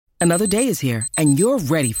Another day is here, and you're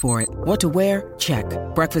ready for it. What to wear? Check.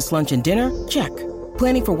 Breakfast, lunch, and dinner? Check.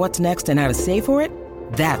 Planning for what's next and how to save for it?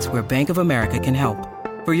 That's where Bank of America can help.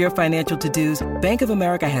 For your financial to-dos, Bank of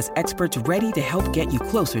America has experts ready to help get you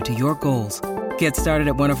closer to your goals. Get started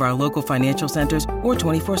at one of our local financial centers or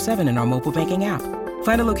 24/7 in our mobile banking app.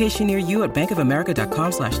 Find a location near you at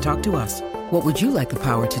bankofamerica.com/talktous. What would you like the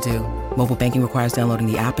power to do? Mobile banking requires downloading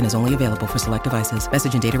the app and is only available for select devices.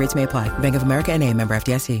 Message and data rates may apply. Bank of America N.A., member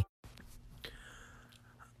FDIC.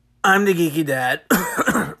 I'm the geeky dad,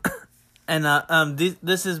 and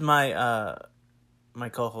this is my my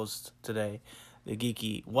co-host today, the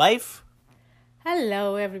geeky wife.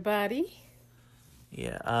 Hello, everybody.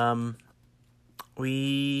 Yeah,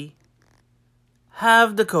 we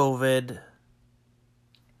have the COVID.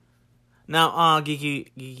 Now,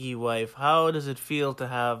 geeky wife, how does it feel to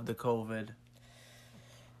have the COVID?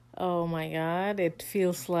 Oh my God, it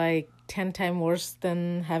feels like 10 times worse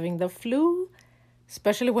than having the flu,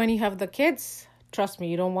 especially when you have the kids. Trust me,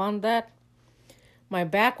 you don't want that. My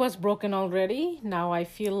back was broken already. Now I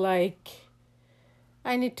feel like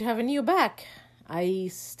I need to have a new back. I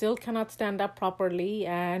still cannot stand up properly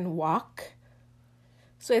and walk.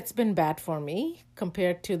 So it's been bad for me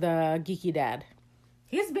compared to the geeky dad.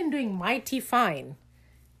 He's been doing mighty fine.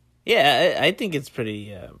 Yeah, I think it's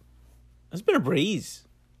pretty, it's been a breeze.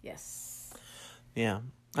 Yes. Yeah.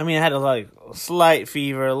 I mean, I had a slight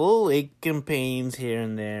fever, a little ache and pains here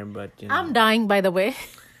and there, but, you know. I'm dying, by the way.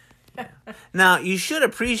 Yeah. Now, you should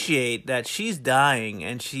appreciate that she's dying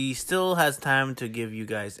and she still has time to give you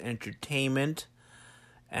guys entertainment.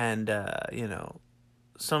 And, you know,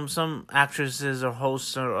 some actresses or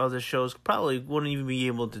hosts or other shows probably wouldn't even be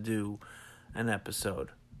able to do an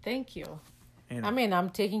episode. Thank you. You know. I mean, I'm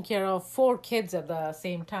taking care of 4 kids at the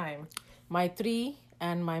same time. My 3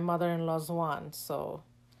 and my mother-in-law's 1. So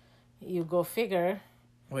you go figure.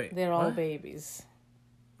 Wait, they're all babies.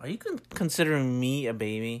 Are you considering me a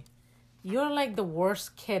baby? You're like the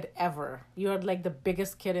worst kid ever. You're like the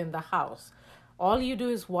biggest kid in the house. All you do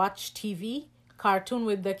is watch TV, cartoon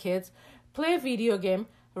with the kids, play a video game,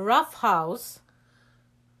 rough house.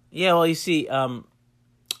 Yeah, well, you see,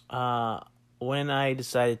 when I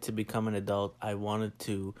decided to become an adult, I wanted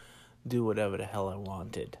to do whatever the hell I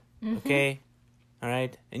wanted. Mm-hmm. Okay? All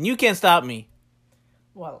right? And you can't stop me.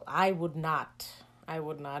 Well, I would not.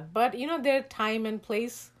 But, you know, there's time and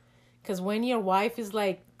place. Because when your wife is,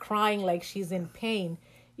 like, crying like she's in pain,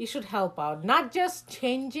 you should help out. Not just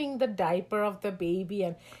changing the diaper of the baby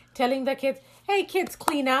and telling the kids, hey, kids,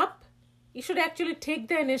 clean up. You should actually take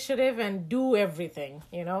the initiative and do everything,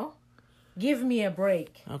 you know? Give me a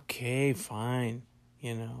break. Okay, fine.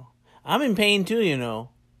 You know, I'm in pain too, you know.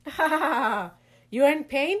 You're in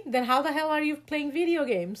pain? Then how the hell are you playing video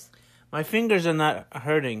games? My fingers are not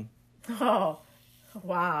hurting. Oh,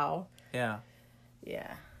 wow. Yeah.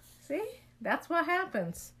 Yeah. See? That's what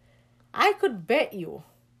happens. I could bet you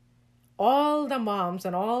all the moms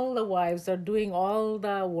and all the wives are doing all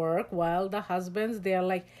the work while the husbands, they're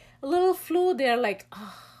like, a little flu, they're like,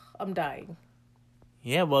 oh, I'm dying.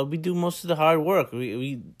 Yeah, well, we do most of the hard work.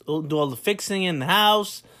 We do all the fixing in the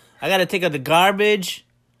house. I got to take out the garbage,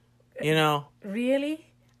 you know. Really?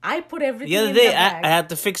 I put everything the other in day, the bag. I had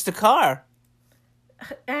to fix the car.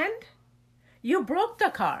 And? You broke the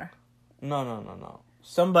car. No.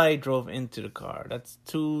 Somebody drove into the car. That's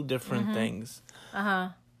 2 different things.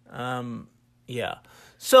 Yeah.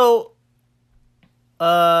 So,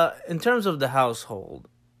 in terms of the household,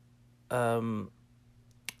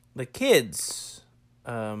 the kids...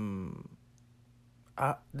 the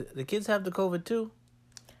kids have the COVID too?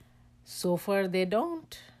 So far they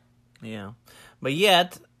don't. Yeah. But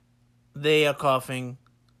yet, they are coughing.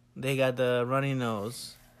 They got the runny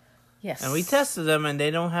nose. Yes. And we tested them and they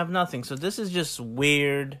don't have nothing. So this is just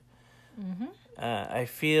weird. Mm-hmm. I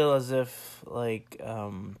feel as if, like,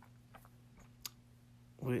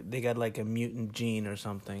 they got like a mutant gene or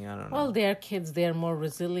something. I don't know. Well, they're kids. They're more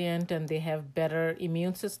resilient and they have better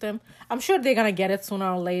immune system. I'm sure they're going to get it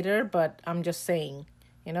sooner or later, but I'm just saying,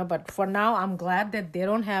 you know, but for now, I'm glad that they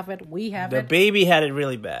don't have it. We have it. The baby had it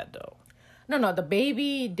really bad, though. No, the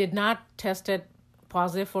baby did not test it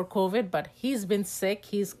positive for COVID, but he's been sick.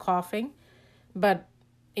 He's coughing. But,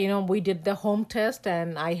 you know, we did the home test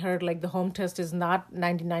and I heard like the home test is not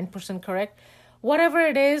 99% correct. Whatever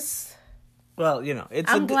it is... Well, you know,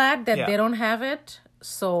 I'm glad that they don't have it,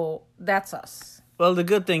 so that's us. Well, the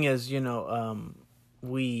good thing is, you know,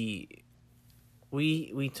 we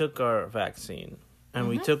took our vaccine and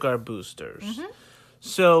we took our boosters. Mm-hmm.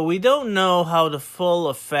 So we don't know how the full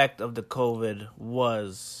effect of the COVID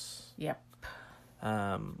was. Yep.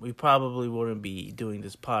 we probably wouldn't be doing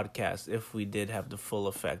this podcast if we did have the full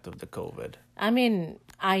effect of the COVID. I mean,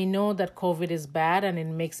 I know that COVID is bad and it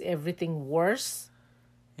makes everything worse.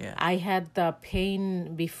 Yeah. I had the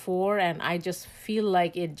pain before and I just feel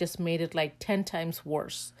like it just made it like 10 times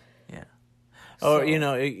worse. Yeah. Or, So- you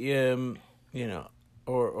know,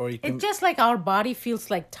 or you can... It's just like our body feels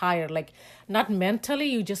like tired. Like, not mentally,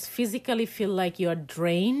 you just physically feel like you're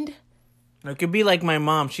drained. It could be like my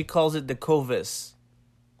mom. She calls it the Covis,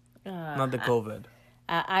 not the COVID.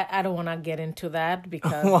 I don't want to get into that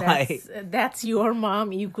because Why? that's your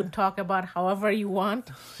mom. You could talk about however you want.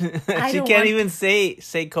 She can't even say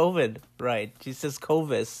COVID right. She says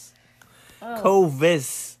Covis. Oh.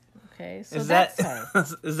 Covis. Okay, so Is that's that her.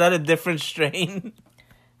 is that a different strain?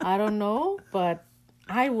 I don't know, but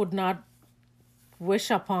I would not wish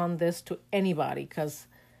upon this to anybody because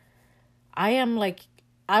I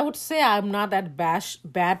would say I'm not that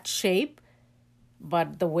bad shape,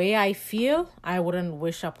 but the way I feel, I wouldn't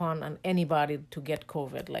wish upon anybody to get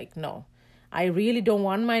COVID. Like, no. I really don't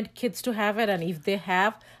want my kids to have it, and if they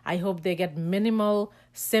have, I hope they get minimal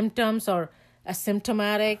symptoms or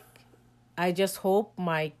asymptomatic. I just hope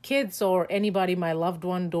my kids or anybody, my loved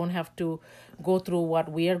one, don't have to go through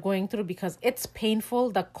what we are going through because it's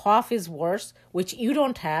painful. The cough is worse, which you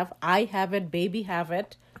don't have. I have it. Baby have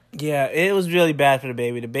it. Yeah, it was really bad for the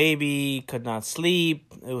baby. The baby could not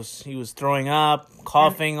sleep. He was throwing up,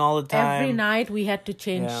 coughing all the time. Every night we had to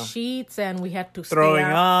change sheets and we had to Throwing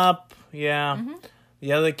stay up. up. Yeah. Mm-hmm.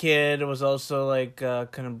 The other kid was also like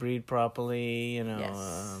couldn't breathe properly. You know,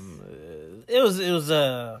 Yes. It was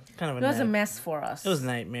a kind of It was a mess for us. It was a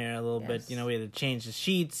nightmare a little bit. Yes. You know, we had to change the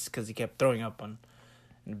sheets because he kept throwing up in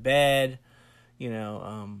bed. You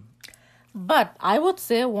know. But I would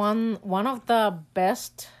say one of the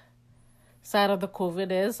best side of the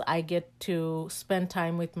COVID is I get to spend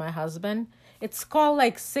time with my husband. It's called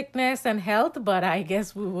like sickness and health, but I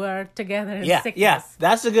guess we were together in sickness. Yeah,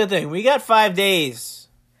 that's a good thing. We got 5 days.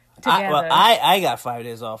 Together. I got 5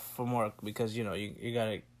 days off from work because you know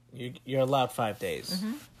you're allowed 5 days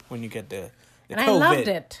when you get the And COVID. I loved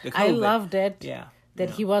it. The I COVID. loved it. Yeah.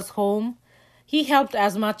 That he was home. He helped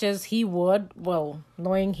as much as he would. Well,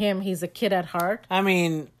 knowing him, he's a kid at heart. I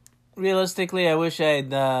mean, realistically, I wish I had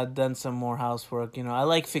done some more housework. You know, I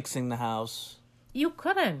like fixing the house. You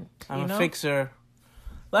couldn't. I'm you a know? fixer.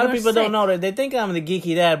 A lot of You're people sick. don't know that. They think I'm the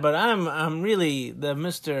geeky dad, but I'm really the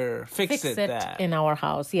Mr. Fix it dad. in our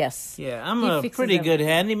house. Yes. Yeah, I'm He a fixes pretty good everything.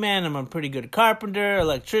 handyman. I'm a pretty good carpenter,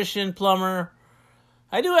 electrician, plumber.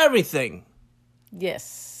 I do everything.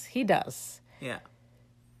 Yes, he does. Yeah.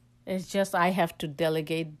 It's just I have to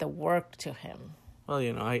delegate the work to him. Well,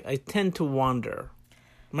 you know, I tend to wander.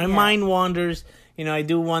 My mind wanders. You know, I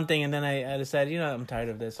do one thing and then I decide, you know, I'm tired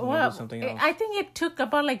of this. I'm going to do something else. I think it took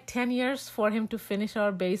about like 10 years for him to finish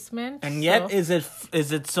our basement. And yet, so-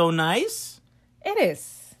 is it so nice? It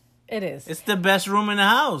is. It is. It's the best room in the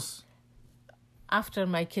house. After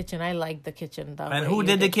my kitchen, I like the kitchen. And who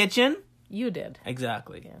did the kitchen? You did.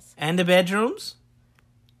 Exactly. Yes. And the bedrooms?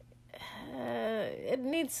 It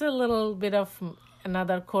needs a little bit of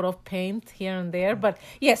another coat of paint here and there. But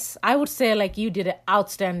yes, I would say like you did an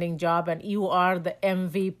outstanding job and you are the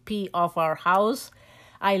MVP of our house.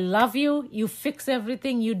 I love you. You fix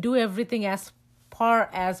everything. You do everything as par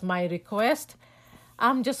as my request.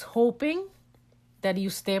 I'm just hoping that you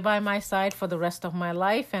stay by my side for the rest of my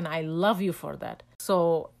life, and I love you for that.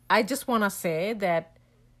 So I just want to say that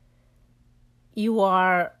you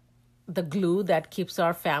are the glue that keeps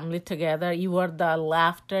our family together. You are the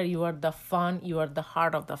laughter, you are the fun, you are the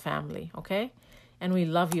heart of the family, okay? And we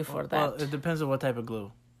love you for that. Well, it depends on what type of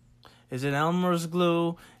glue. Is it Elmer's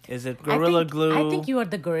glue? Is it Gorilla Glue? I think you are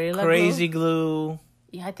the Gorilla Crazy Glue. Glue?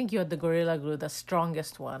 Yeah, I think you are the Gorilla Glue, the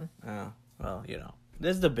strongest one. Oh, well, you know,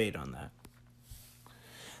 there's debate on that.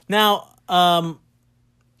 Now,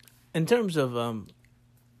 in terms of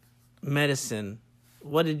medicine,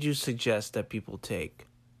 what did you suggest that people take?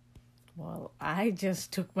 Well, I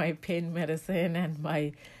just took my pain medicine and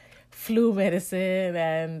my flu medicine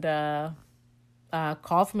and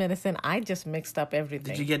cough medicine. I just mixed up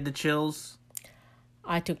everything. Did you get the chills?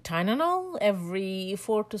 I took Tylenol every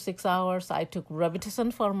 4 to 6 hours. I took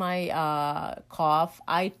Robitussin for my cough.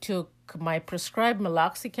 I took my prescribed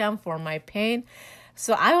meloxicam for my pain.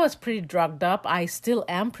 So I was pretty drugged up. I still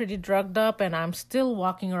am pretty drugged up, and I'm still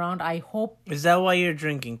walking around. I hope Is that why you're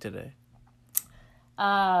drinking today?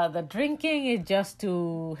 the drinking is just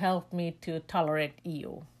to help me to tolerate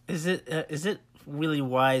you. Is it really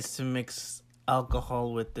wise to mix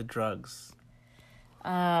alcohol with the drugs?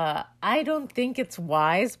 I don't think it's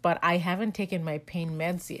wise, but I haven't taken my pain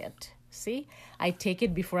meds yet. See, I take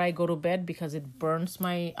it before I go to bed because it burns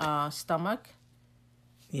my stomach.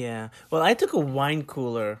 Yeah. Well, I took a wine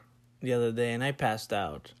cooler the other day and I passed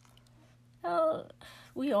out. Oh,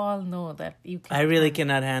 we all know that you can. I really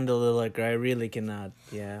cannot handle the liquor. I really cannot.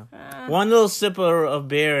 Yeah. One little sip of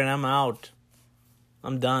beer and I'm out.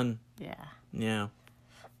 I'm done. Yeah. Yeah.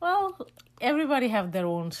 Well, everybody have their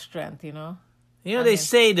own strength, You know, they mean,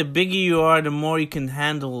 say the bigger you are, the more you can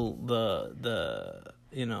handle the.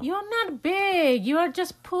 You're not big. You are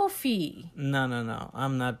just poofy. No.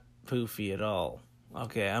 I'm not poofy at all.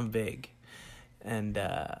 Okay, I'm big. And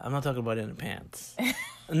I'm not talking about in the pants.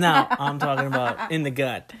 No, I'm talking about in the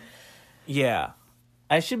gut. Yeah.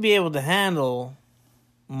 I should be able to handle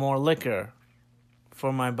more liquor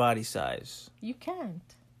for my body size. You can't.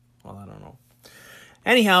 Well, I don't know.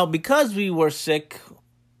 Anyhow, because we were sick,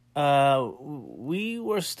 we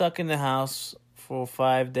were stuck in the house for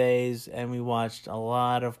 5 days and we watched a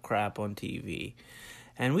lot of crap on TV.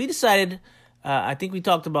 And we decided, I think we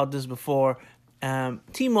talked about this before,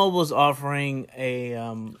 T-Mobile is offering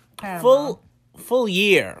a full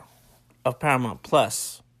year of Paramount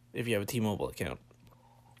Plus if you have a T-Mobile account.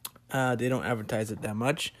 They don't advertise it that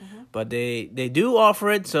much, but they do offer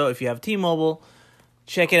it. So if you have T-Mobile,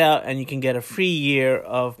 check it out and you can get a free year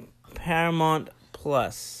of Paramount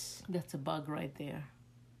Plus. That's a bug right there.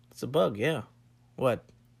 It's a bug, yeah. What?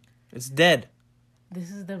 It's dead.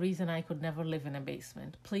 This is the reason I could never live in a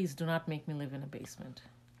basement. Please do not make me live in a basement.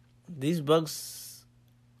 These bugs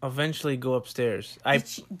eventually go upstairs.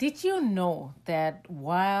 Did you know that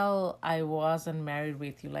while I wasn't married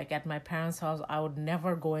with you, like at my parents' house, I would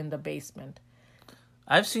never go in the basement?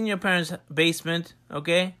 I've seen your parents' basement,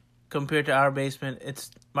 okay? Compared to our basement,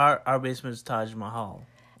 it's our basement is Taj Mahal.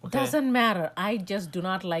 Okay? Doesn't matter. I just do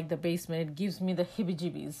not like the basement. It gives me the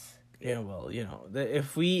heebie-jeebies. Yeah, well,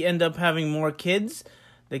 if we end up having more kids,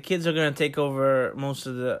 the kids are going to take over most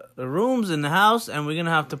of the rooms in the house, and we're going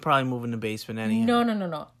to have to probably move in the basement anyhow.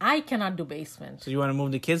 No. I cannot do basement. So you want to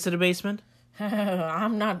move the kids to the basement?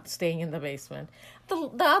 I'm not staying in the basement. The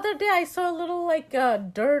other day I saw a little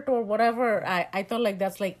dirt or whatever. I thought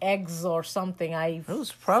that's like eggs or something. It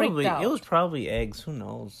was probably eggs. Who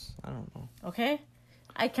knows? I don't know. Okay?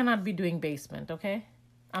 I cannot be doing basement, okay?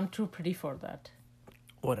 I'm too pretty for that.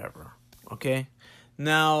 Whatever. Okay?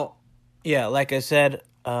 Now, yeah, like I said,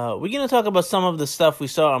 we're going to talk about some of the stuff we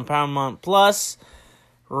saw on Paramount Plus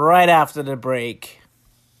right after the break.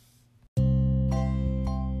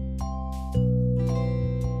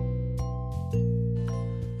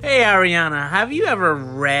 Hey, Ariana, have you ever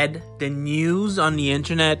read the news on the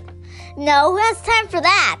internet? No, who has time for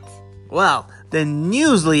that? Well, the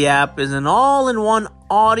Newsly app is an all-in-one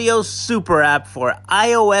audio super app for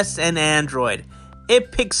iOS and Android.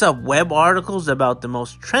 It picks up web articles about the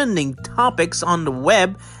most trending topics on the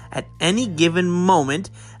web at any given moment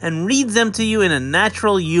and reads them to you in a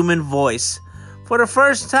natural human voice. For the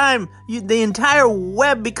first time, the entire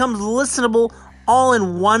web becomes listenable all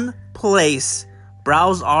in one place.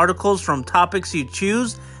 Browse articles from topics you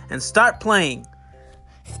choose and start playing.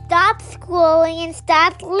 Stop scrolling and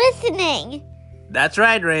start listening. That's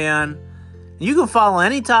right, Rayan. You can follow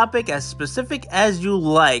any topic as specific as you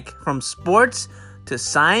like, from sports to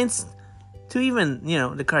science to even,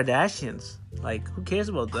 the Kardashians. Like, who cares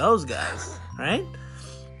about those guys, right?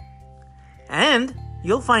 And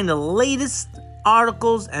you'll find the latest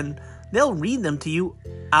articles and they'll read them to you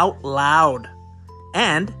out loud.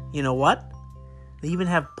 And, you know what? They even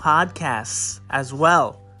have podcasts as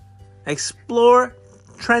well. Explore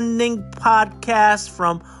trending podcasts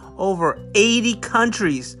from over 80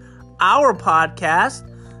 countries. Our podcast,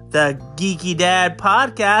 the Geeky Dad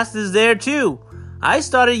Podcast, is there too. I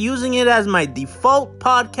started using it as my default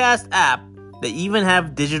podcast app. They even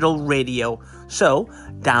have digital radio. So,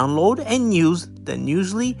 download and use the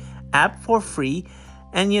Newsly app for free.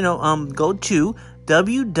 And, go to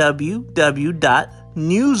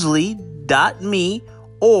www.newsly.me,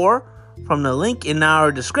 or from the link in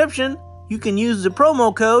our description, you can use the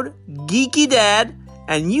promo code GeekyDad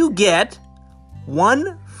and you get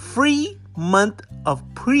 1 free month of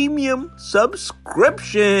premium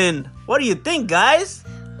subscription. What do you think, guys?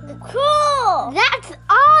 Cool! That's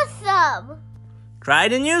awesome! Try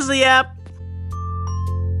the Newsly app.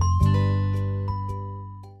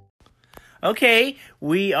 Okay,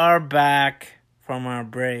 we are back from our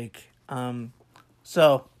break.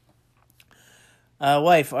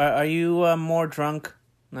 Wife, are you more drunk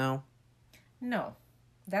now? No,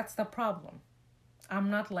 that's the problem. I'm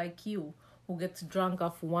not like you, who gets drunk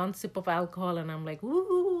off one sip of alcohol and I'm like,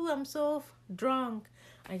 woo, I'm so drunk.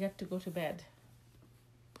 I get to go to bed.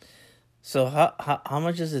 So how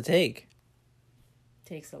much does it take?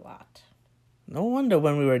 Takes a lot. No wonder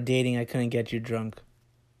when we were dating, I couldn't get you drunk.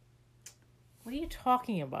 What are you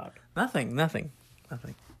talking about? Nothing.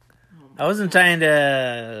 I wasn't trying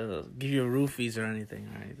to give you roofies or anything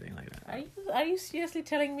like that. Are you seriously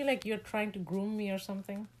telling me like you're trying to groom me or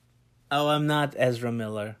something? Oh, I'm not Ezra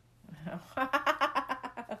Miller.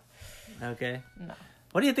 Okay. No.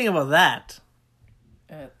 What do you think about that?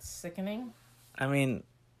 It's sickening. I mean,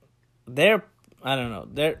 I don't know.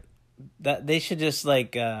 They should just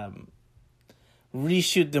like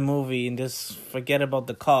reshoot the movie and just forget about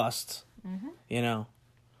the cost. Mm-hmm. You know.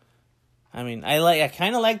 I mean, I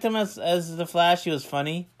kind of liked him as the Flash. He was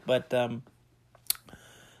funny, but I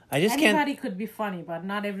just can't. Anybody could be funny, but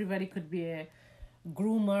not everybody could be a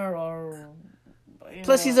groomer or.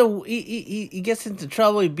 Plus, he gets into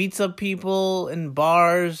trouble. He beats up people in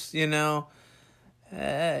bars. You know,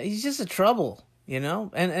 he's just a trouble. You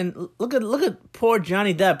know, and look at poor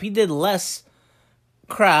Johnny Depp. He did less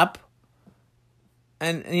crap,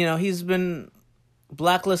 and you know he's been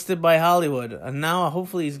blacklisted by Hollywood, and now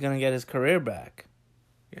hopefully he's gonna get his career back.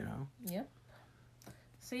 You know. Yep.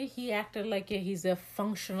 See, he acted like he's a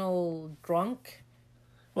functional drunk.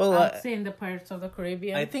 Well, I'd say in the Pirates of the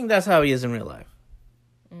Caribbean. I think that's how he is in real life.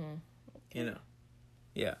 You know.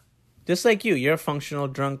 Yeah. Just like you're a functional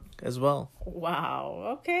drunk as well.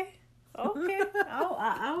 Wow. Okay.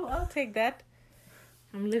 I'll take that.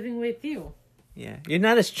 I'm living with you. Yeah. You're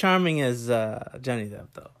not as charming as Johnny Depp,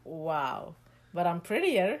 though. Wow. But I'm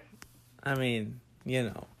prettier. I mean,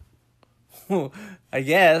 you know. I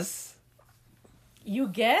guess. You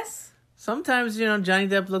guess? Sometimes, you know, Johnny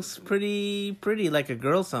Depp looks pretty like a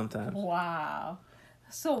girl sometimes. Wow.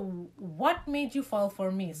 So, what made you fall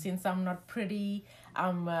for me? Since I'm not pretty,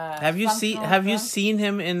 I'm. Have you seen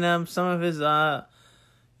him in some of his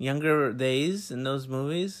younger days in those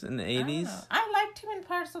movies in the 80s? I liked him in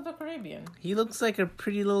Pirates of the Caribbean. He looks like a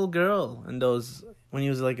pretty little girl in those when he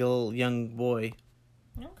was like a little young boy.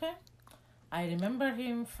 Okay. I remember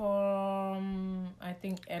him from, I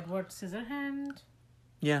think, Edward Scissorhand.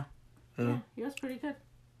 Yeah. Yeah, he was pretty good.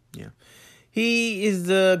 Yeah. He is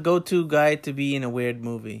the go-to guy to be in a weird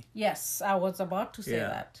movie. Yes, I was about to say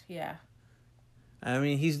that. Yeah. I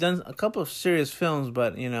mean, he's done a couple of serious films,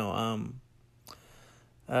 but, you know,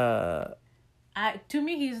 to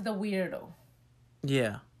me, he's the weirdo.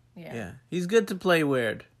 Yeah. He's good to play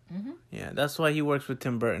weird. Mm-hmm. Yeah, that's why he works with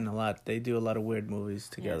Tim Burton a lot. They do a lot of weird movies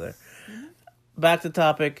together. Yes. Mm-hmm. Back to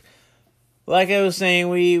topic. Like I was saying,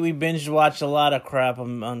 we binge watched a lot of crap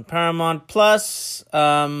on Paramount Plus.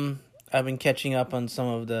 I've been catching up on some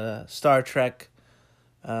of the Star Trek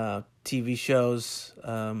TV shows.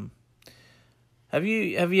 Have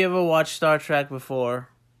you ever watched Star Trek before?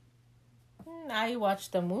 I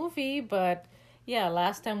watched the movie, but yeah,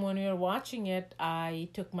 last time when we were watching it, I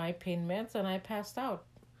took my pain meds and I passed out.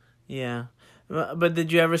 Yeah. But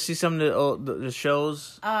did you ever see some of the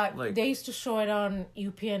shows? They used to show it on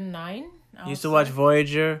UPN 9. You used to watch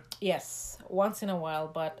Voyager? Yes, once in a while,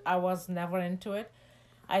 but I was never into it.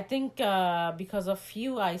 I think because of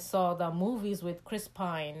you, I saw the movies with Chris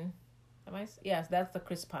Pine. Yes, that's the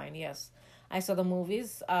Chris Pine, yes. I saw the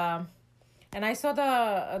movies. And I saw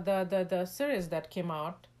the series that came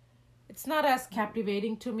out. It's not as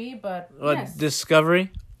captivating to me, but yes. Discovery?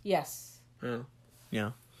 Yes.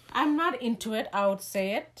 Yeah. I'm not into it, I would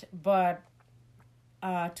say it, but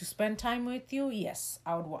to spend time with you, yes,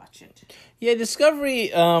 I would watch it. Yeah, Discovery,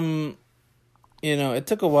 you know, it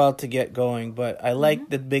took a while to get going, but I liked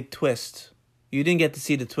the big twist. You didn't get to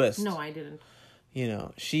see the twist. No, I didn't. You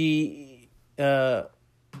know, she, you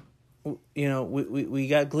know, we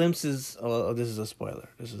got glimpses. Oh, this is a spoiler.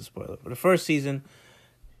 For the first season,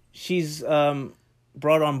 she's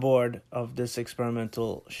brought on board of this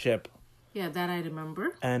experimental ship. Yeah, that I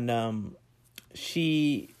remember. And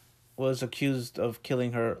she was accused of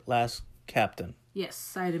killing her last captain.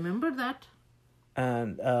 Yes, I remember that.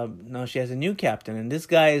 And now she has a new captain. And this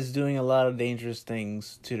guy is doing a lot of dangerous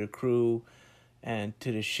things to the crew and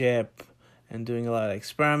to the ship and doing a lot of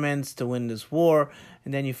experiments to win this war.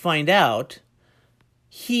 And then you find out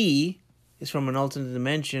he is from an alternate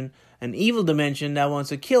dimension, an evil dimension that wants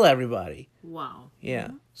to kill everybody. Wow. Yeah.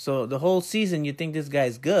 Mm-hmm. So the whole season you think this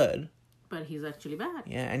guy's good. But he's actually bad.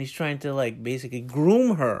 Yeah, and he's trying to like basically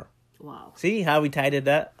groom her. Wow. See how we tied it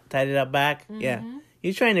up back? Mm-hmm. Yeah.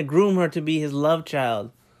 He's trying to groom her to be his love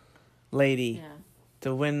child lady. Yeah.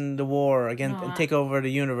 To win the war again and take over the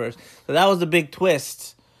universe. So that was the big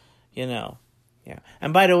twist, you know. Yeah.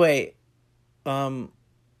 And by the way,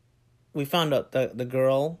 we found out that the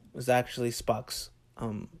girl was actually Spock's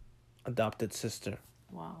adopted sister.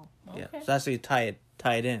 Wow. Okay. Yeah. So that's how you tie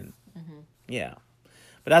it in. Mm-hmm. Yeah.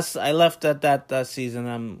 But I left at that season.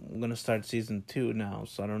 I'm gonna start season 2 now,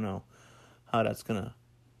 so I don't know how that's gonna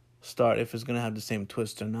start. If it's gonna have the same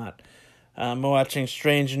twist or not. I'm watching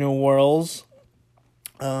Strange New Worlds.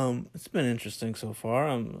 It's been interesting so far.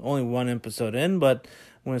 I'm only one episode in, but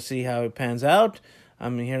I'm gonna see how it pans out.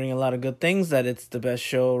 I'm hearing a lot of good things, that it's the best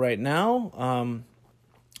show right now.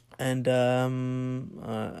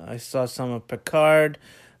 I saw some of Picard.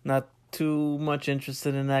 Not too much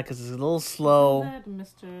interested in that because it's a little slow. Isn't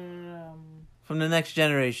that Mr. From the Next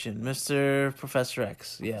Generation, Mr. Professor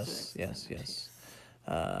X. Yes.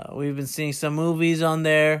 We've been seeing some movies on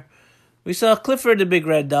there. We saw Clifford the Big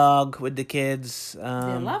Red Dog with the kids. They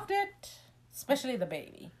loved it, especially the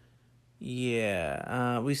baby.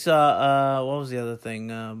 Yeah. We saw, what was the other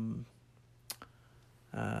thing?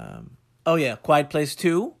 Quiet Place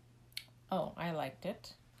 2. Oh, I liked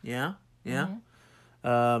it. Yeah.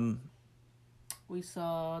 We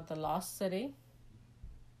saw The Lost City.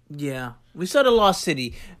 Yeah. We saw The Lost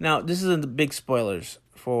City. Now, this isn't the big spoilers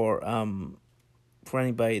for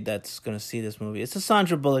anybody that's going to see this movie. It's a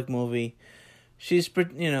Sandra Bullock movie. She's,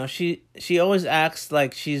 she always acts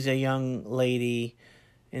like she's a young lady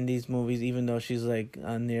in these movies, even though she's like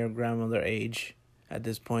near grandmother age at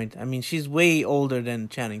this point. I mean, she's way older than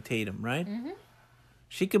Channing Tatum, right? Mm-hmm.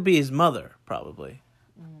 She could be his mother, probably.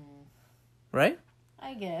 Right?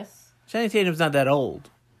 I guess. Channing Tatum's not that old.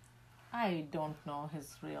 I don't know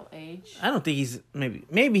his real age. I don't think he's...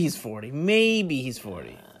 Maybe he's 40. Maybe he's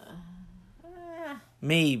 40.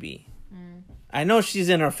 Maybe. I know she's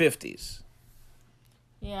in her 50s.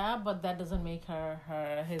 Yeah, but that doesn't make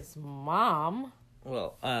her his mom.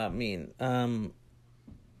 Well, in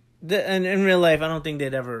real life, I don't think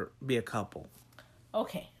they'd ever be a couple.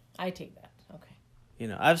 Okay, I take that. Okay.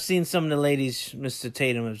 I've seen some of the ladies Mr.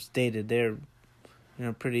 Tatum has dated. They're,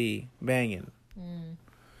 pretty banging.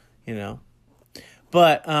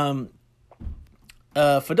 But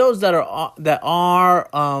for those that are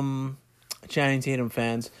Channing Tatum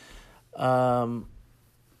fans,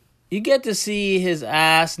 you get to see his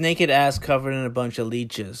naked ass covered in a bunch of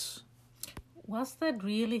leeches. Was that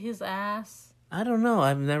really his ass? I don't know.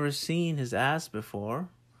 I've never seen his ass before.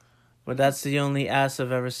 But that's the only ass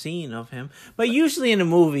I've ever seen of him. But usually in a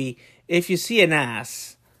movie, if you see an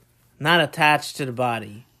ass not attached to the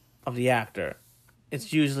body of the actor,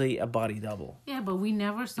 it's usually a body double. Yeah, but we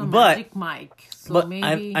never saw Magic Mike. So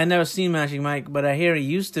maybe... I never seen Magic Mike, but I hear he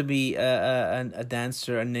used to be a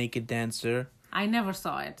dancer, a naked dancer. I never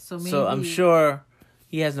saw it, so maybe... So I'm sure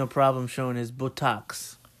he has no problem showing his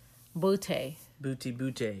buttocks. Booty. Booty.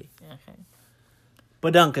 Okay.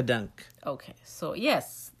 Badunk-a-dunk. Okay, so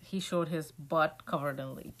yes, he showed his butt covered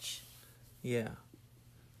in leech. Yeah.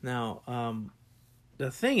 Now, the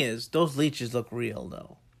thing is, those leeches look real,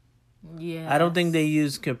 though. Yeah. I don't think they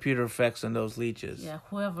use computer effects on those leeches. Yeah,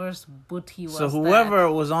 whoever's booty was So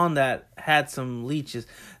whoever was on that had some leeches.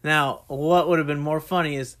 Now, what would have been more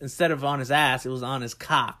funny is instead of on his ass, it was on his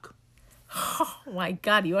cock. Oh my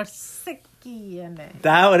God, you are sicky in it.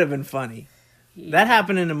 That would have been funny. Yeah. That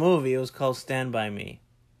happened in a movie. It was called Stand By Me.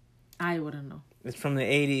 I wouldn't know. It's from the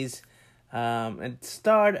 80s. It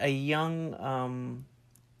starred a young...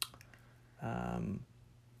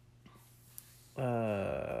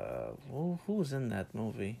 who was in that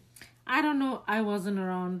movie? I don't know. I wasn't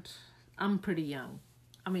around. I'm pretty young.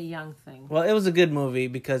 I'm a young thing. Well, it was a good movie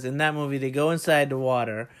because in that movie they go inside the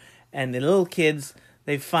water and the little kids,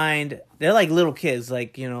 they're like little kids,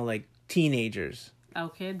 like, like teenagers.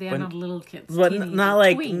 Okay, they're not little kids. But not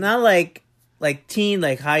like teen,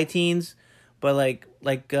 like high teens, but like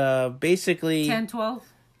basically 10, 12?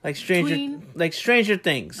 Like Stranger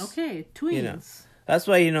Things. Okay, tweens. That's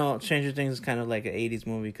why, Stranger Things is kind of like an 80s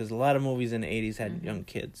movie because a lot of movies in the 80s had young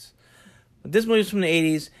kids. But this movie's from the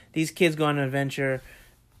 80s. These kids go on an adventure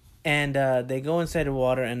and they go inside the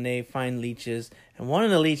water and they find leeches. And one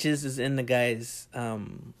of the leeches is in the guy's,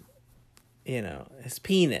 his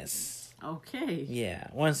penis. Okay. Yeah.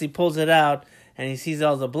 Once he pulls it out and he sees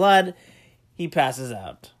all the blood, he passes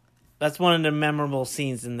out. That's one of the memorable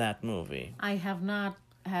scenes in that movie. I have not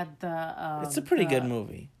had the... it's a pretty good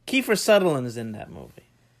movie. Kiefer Sutherland is in that movie.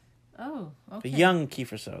 Oh, okay. The young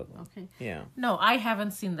Kiefer Sutherland. Okay. Yeah. No, I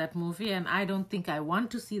haven't seen that movie, and I don't think I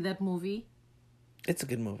want to see that movie. It's a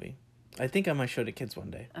good movie. I think I might show the kids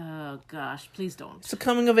one day. Oh, gosh. Please don't. It's a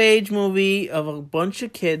coming-of-age movie of a bunch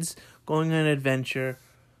of kids going on an adventure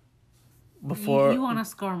before... You want to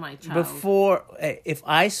score my child. If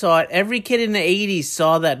I saw it, every kid in the 80s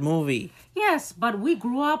saw that movie. Yes, but we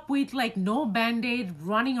grew up with, no Band-Aid,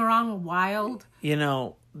 running around wild.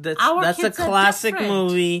 That's a classic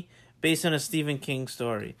movie based on a Stephen King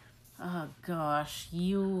story. Oh gosh,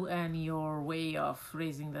 you and your way of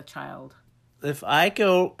raising the child. If I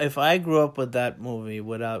grew up with that movie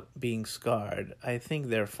without being scarred, I think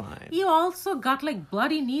they're fine. You also got like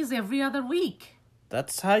bloody knees every other week.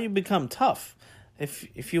 That's how you become tough.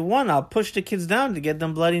 If you want, I'll push the kids down to get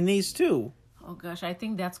them bloody knees too. Oh gosh, I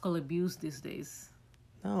think that's called abuse these days.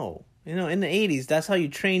 No. In the 80s, that's how you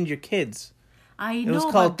trained your kids. I know, It was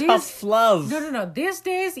called but tough love. No. These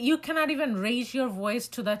days, you cannot even raise your voice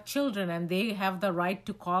to the children, and they have the right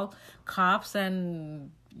to call cops and,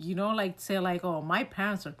 like, say, like, oh, my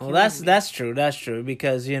parents are killing me. That's true,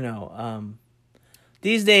 because,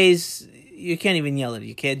 these days, you can't even yell at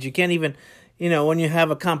your kids. You can't even, when you have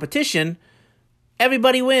a competition,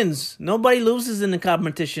 everybody wins. Nobody loses in the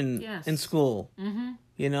competition in school.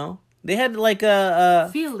 Mm-hmm. They had, like, a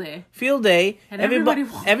field day. And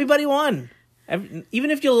everybody won.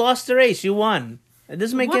 Even if you lost the race, you won. It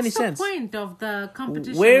doesn't make any sense. What's the point of the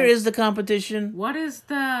competition? Where is the competition? What is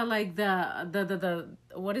the like the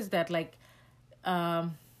what is that like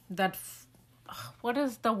what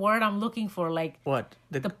is the word I'm looking for? Like what?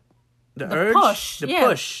 The urge? Push. The yes.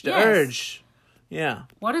 push. The urge. Yeah.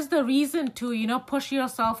 What is the reason to, push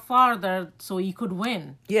yourself farther so you could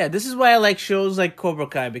win? Yeah, this is why I like shows like Cobra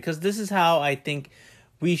Kai, because this is how I think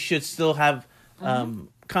we should still have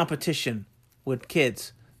competition with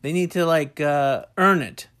kids. They need to earn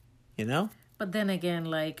it, But then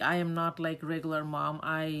again, I am not like regular mom.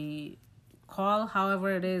 I call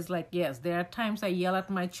however it is. Yes, there are times I yell at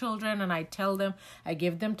my children and I tell them, I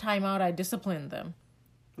give them time out, I discipline them.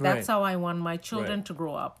 That's how I want my children to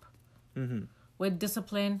grow up. Mm-hmm. With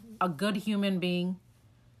discipline, a good human being.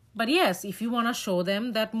 But yes, if you want to show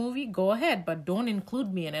them that movie, go ahead. But don't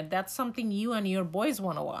include me in it. That's something you and your boys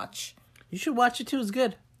want to watch. You should watch it too. It's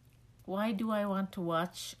good. Why do I want to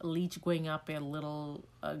watch Leech going up a little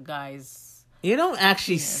guy's... You don't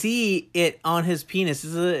actually see it on his penis.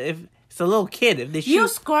 It's a little kid. If they shoot... You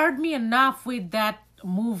scarred me enough with that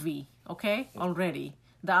movie, okay? Already.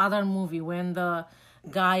 The other movie when the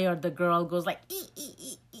guy or the girl goes like...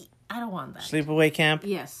 I don't want that. Sleepaway Camp?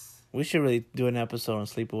 Yes. We should really do an episode on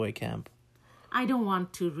Sleepaway Camp. I don't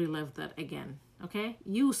want to relive that again, okay?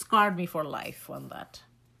 You scarred me for life on that.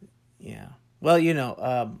 Yeah. Well,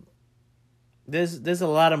 there's a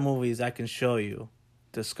lot of movies I can show you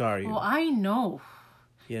to scar you. Oh, I know.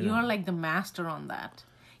 You're like the master on that.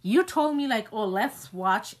 You told me let's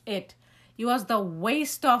watch it. It was the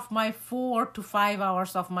waste of my 4 to 5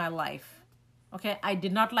 hours of my life. Okay? I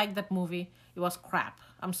did not like that movie. It was crap.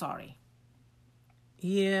 I'm sorry.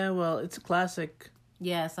 Yeah, well, it's a classic.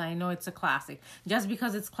 Yes, I know it's a classic. Just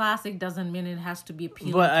because it's classic doesn't mean it has to be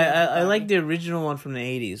appealing. But I like the original one from the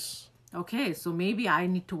 80s. Okay, so maybe I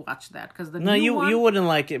need to watch that because you wouldn't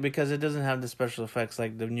like it because it doesn't have the special effects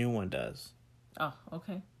like the new one does. Oh,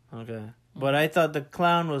 okay. Okay, but I thought the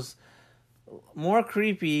clown was more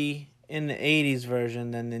creepy in the 80s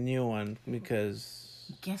version than the new one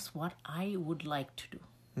because... Guess what I would like to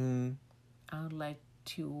do? I would like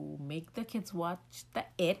to make the kids watch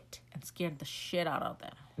It and scare the shit out of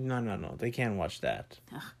them. No. They can't watch that.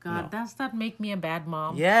 Oh, God, does that make me a bad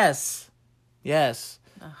mom? Yes.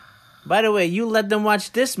 By the way, you let them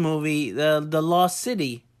watch this movie, The Lost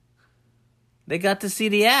City. They got to see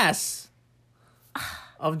the ass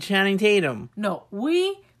of Channing Tatum. No,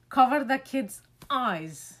 we cover the kids'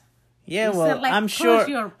 eyes. Yeah, I'm sure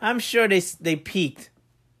they peeked.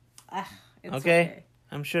 It's okay.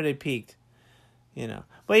 I'm sure they peeked.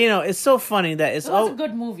 But it's so funny that it was a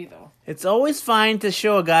good movie though. It's always fine to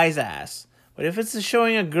show a guy's ass, but if it's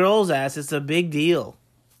showing a girl's ass, it's a big deal.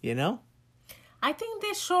 I think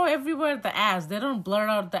they show everywhere the ass. They don't blur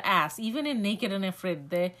out the ass, even in Naked and Afraid.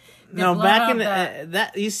 They no blur back out in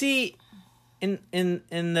that you see in the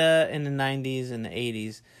 90s and the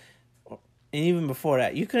 80s, and even before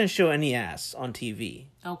that, you couldn't show any ass on TV.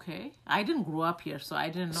 Okay, I didn't grow up here, so I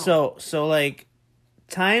didn't know. So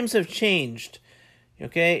times have changed.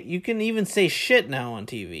 Okay, you can even say shit now on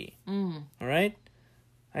TV. All right,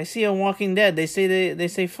 I see on Walking Dead they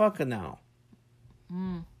say fuck now.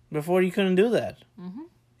 Before you couldn't do that.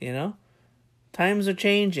 Times are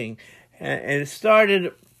changing, and it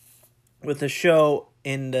started with a show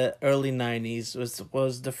in the early 90s.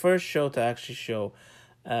 Was the first show to actually show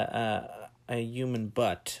a human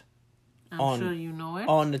butt. I'm sure you know it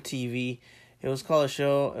on the TV. It was called a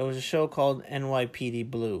show. It was a show called NYPD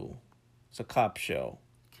Blue. It's a cop show.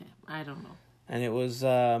 Okay, I don't know. And it was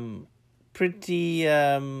pretty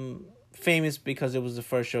famous because it was the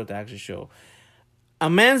first show to actually show a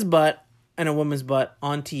man's butt and a woman's butt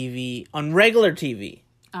on TV, on regular TV.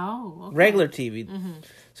 Oh, okay. Regular TV. Mm-hmm.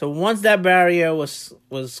 So once that barrier was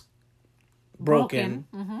broken.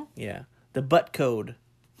 Mm-hmm. Yeah. The butt code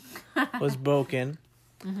was broken.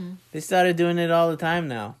 They started doing it all the time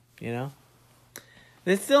now, you know?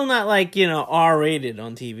 It's still not like, R-rated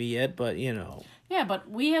on TV yet, but, Yeah, but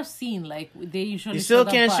we have seen, like, they usually You still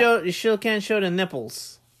the can't butt. you still can't show the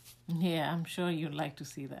nipples. Yeah, I'm sure you'd like to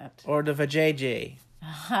see that. Or the vajayjay.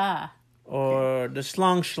 Aha. Or the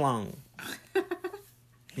schlong.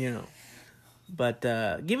 But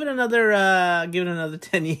give it another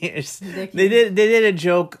 10 years. They did a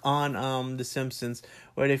joke on The Simpsons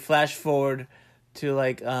where they flash forward to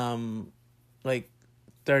like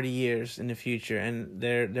 30 years in the future, and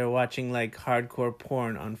they're watching like hardcore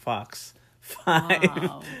porn on Fox 5.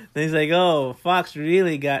 Wow. And he's like, "Oh, Fox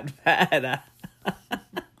really got bad."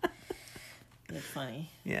 That's funny.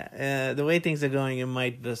 Yeah, the way things are going, it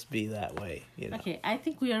might just be that way. Okay, I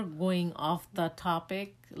think we are going off the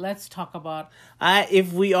topic. Let's talk about...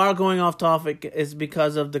 If we are going off topic, it's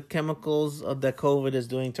because of the chemicals that COVID is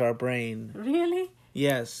doing to our brain. Really?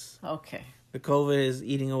 Yes. Okay. The COVID is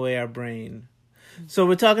eating away our brain. So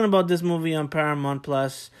we're talking about this movie on Paramount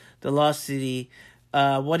Plus, The Lost City.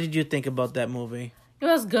 What did you think about that movie? It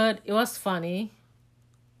was good. It was funny.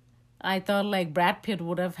 I thought like Brad Pitt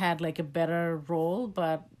would have had like a better role,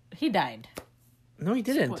 but he died. No, he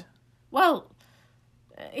didn't. Well,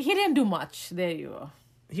 he didn't do much. There you go.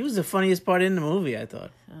 He was the funniest part in the movie, I thought.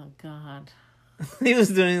 Oh, God. He was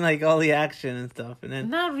doing like all the action and stuff, and then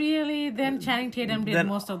Not really. Then Channing Tatum did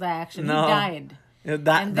most of the action. No. He died. that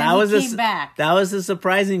then that he was came back. That was the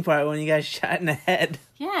surprising part when you got shot in the head.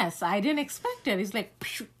 Yes, I didn't expect it. It's like,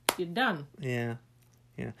 phew, you're done. Yeah.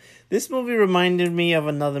 This movie reminded me of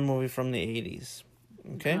another movie from the 80s.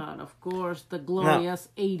 Okay? God, of course, the glorious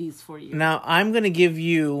 80s for you. Now, I'm going to give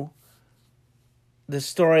you the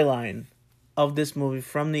storyline of this movie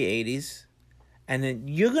from the 80s, and then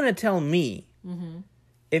you're going to tell me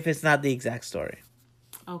if it's not the exact story.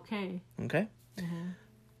 Okay. Okay?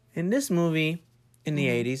 In this movie, in the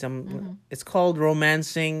 80s, it's called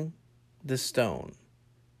Romancing the Stone.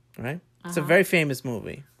 Right? It's a very famous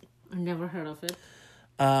movie. I never heard of it.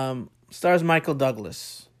 Stars Michael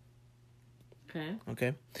Douglas. Okay.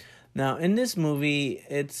 Okay. Now, in this movie,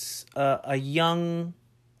 it's a young,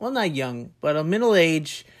 well, not young, but a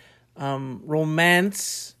middle-aged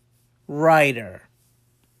romance writer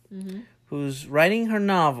who's writing her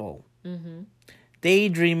novel,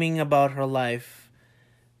 daydreaming about her life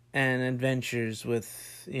and adventures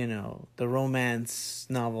with, the romance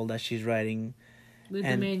novel that she's writing. With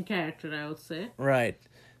the main character, I would say. Right.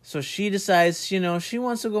 So she decides, she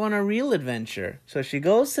wants to go on a real adventure. So she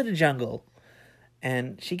goes to the jungle,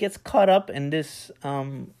 and she gets caught up in this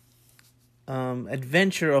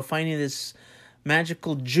adventure of finding this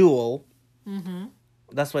magical jewel.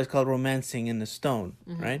 That's why it's called Romancing in the Stone,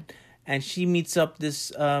 right? And she meets up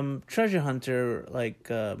this treasure hunter, like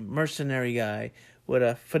mercenary guy with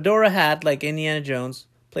a fedora hat, like Indiana Jones,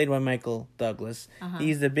 played by Michael Douglas.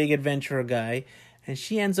 He's the big adventurer guy, and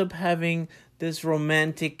she ends up having this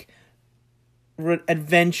romantic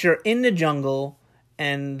adventure in the jungle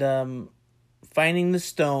and finding the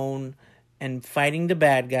stone and fighting the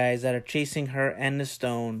bad guys that are chasing her and the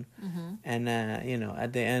stone. And,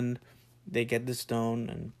 at the end, they get the stone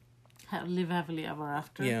and Live happily ever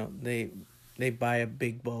after. they buy a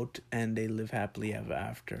big boat and they live happily ever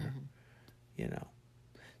after.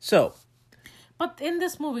 So, but in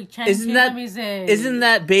this movie, Channing Tatum is a... Isn't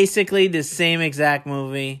that basically the same exact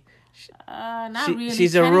movie? Not really.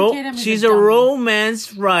 She's Channing a dummy.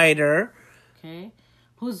 romance writer. Okay.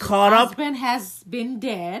 Whose Caught up- husband has been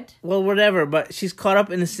dead Well, whatever, but she's caught up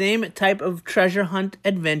in the same type of treasure hunt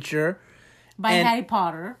adventure. by And- Harry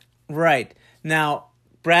Potter. Right. Now,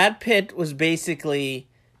 Brad Pitt was basically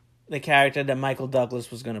the character that Michael Douglas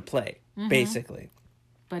was going to play, basically.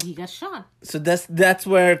 But he got shot. So that's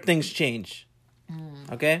where things change.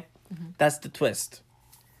 Okay? That's the twist.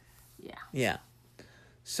 Yeah. Yeah.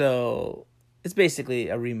 So, it's basically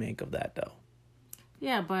a remake of that, though.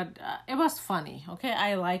 Yeah, but it was funny. Okay,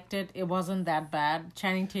 I liked it. It wasn't that bad.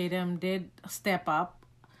 Channing Tatum did step up.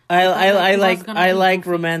 I like goofy.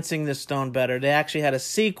 Romancing the Stone better. They actually had a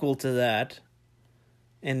sequel to that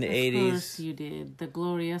in the 80s. Of course you did. The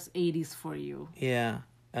glorious 80s for you. Yeah.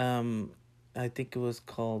 I think it was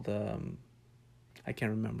called I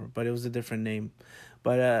can't remember, but it was a different name.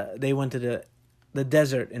 But they went to the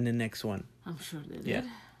desert in the next one. I'm sure they did. Yeah.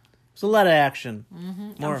 It's a lot of action.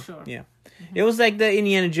 More, I'm sure. Yeah. It was like the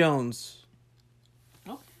Indiana Jones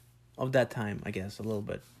Okay. of that time, I guess, a little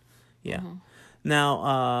bit. Yeah.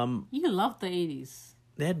 Now, You love the 80s.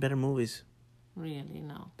 they had better movies. Really?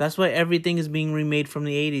 No. That's why everything is being remade from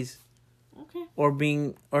the 80s Okay.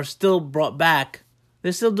 or still brought back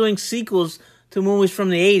They're still doing sequels to movies from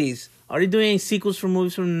the 80s. Are they doing any sequels for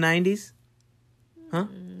movies from the 90s? Huh?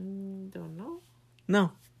 Don't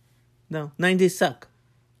know. No. 90s suck.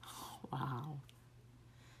 Wow.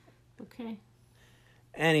 Okay.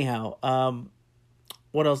 Anyhow,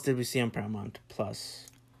 what else did we see on Paramount Plus?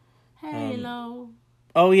 Halo.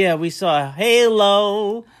 Oh, yeah, we saw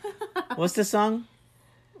Halo. What's the song?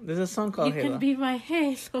 There's a song called You Halo. can be my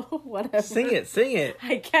halo. Whatever. Sing it.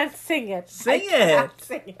 I can't sing it. Sing I cannot it.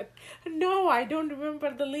 sing it. No, I don't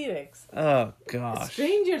remember the lyrics. Oh, gosh.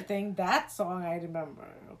 Stranger Thing, that song I remember.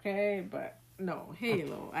 Okay, but no,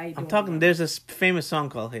 Halo. I don't. I'm talking, remember. there's a famous song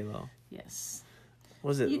called Halo. Yes.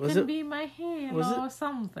 Was it? You was can it? be my halo was it- or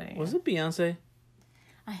something. Was it Beyonce?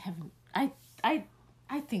 I haven't. I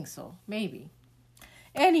think so. Maybe.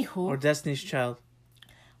 Anywho, Or Destiny's Child?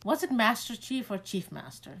 was it Master Chief or Chief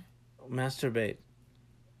Master? Masturbate.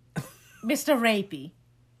 Mr. Rapey.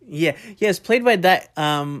 Yeah. Yes, played by that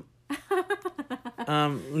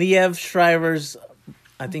Liev Shriver's,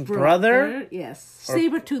 I think, brother Yes. Or-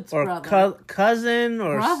 Sabretooth's or brother. cousin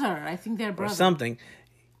or Brother. I think they're or brother. something.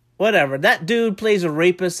 Whatever. That dude plays a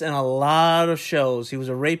rapist in a lot of shows. He was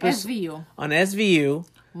a rapist SVU. on SVU.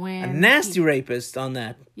 When A nasty rapist on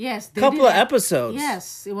that. Yes. They Couple did of it- episodes.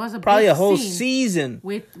 Yes. It was a Probably big a whole scene season.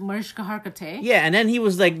 with Mariska Hargitay. Yeah, and then he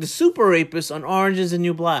was like the super rapist on Orange is the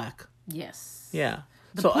New Black. Yes. Yeah.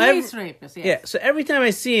 The so police rapist. Yes. Yeah, so every time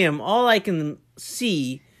I see him, all I can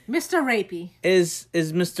see Mr. Rapey. is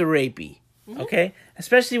Mr. Rapey. Mm-hmm. Okay?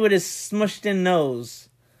 Especially with his smushed in nose.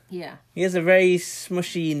 Yeah. He has a very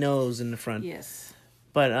smushy nose in the front. Yes.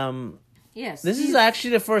 But Yes. this is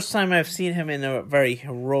actually the first time I've seen him in a very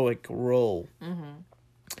heroic role. Mm-hmm.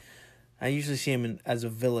 I usually see him as a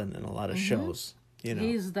villain in a lot of shows. You know.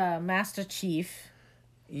 He's the Master Chief.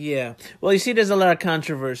 Yeah. Well, you see, there's a lot of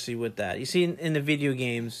controversy with that. You see, in the video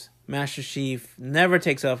games, Master Chief never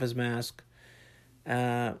takes off his mask.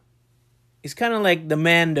 He's kind of like the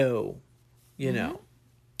Mando, you know.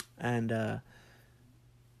 And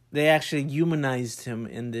they actually humanized him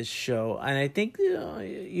in this show. And I think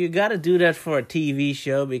you got to do that for a TV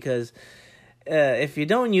show because if you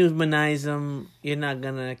don't humanize him, you're not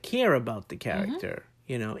going to care about the character.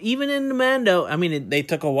 You know, even in the Mando, I mean, they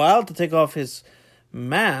took a while to take off his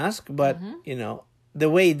mask, but you know the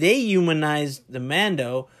way they humanized the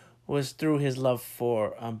Mando was through his love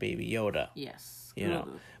for Baby Yoda. Yes. You know,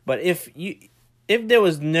 but if there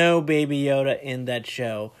was no Baby Yoda in that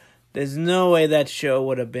show, there's no way that show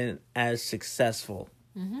would have been as successful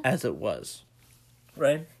as it was.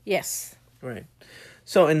 Right. Yes. Right.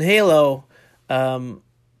 So in Halo,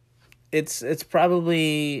 it's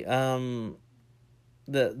probably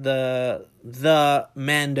the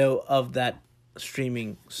Mando of that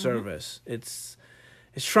streaming service. It's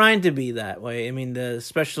trying to be that way. I mean, the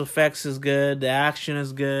special effects is good, the action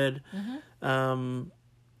is good.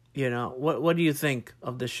 You know, what do you think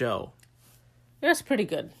of the show? It was pretty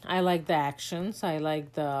good. I like the actions. I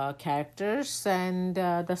like the characters and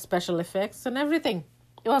the special effects and everything.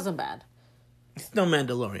 It wasn't bad. It's no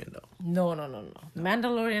Mandalorian though. No.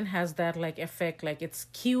 Mandalorian has that like effect, like it's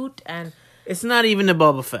cute and It's not even the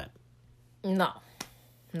Boba Fett. no.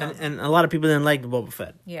 And a lot of people didn't like the Boba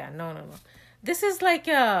Fett. Yeah, no. This is like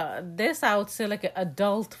I would say like an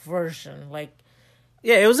adult version. Like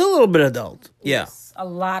Yeah, it was a little bit adult. Yeah. yes, a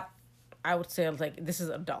lot. I would say like this is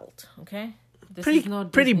adult. Okay. This Pretty is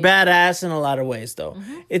not pretty Disney. badass in a lot of ways though.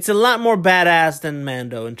 It's a lot more badass than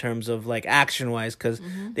Mando in terms of like action wise because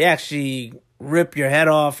they actually rip your head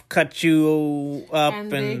off, cut you up, And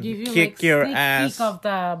they give you kick like your sneak ass. peek of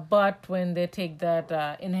the butt when they take that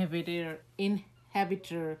inhibitor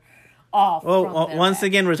off. Well, from their once back.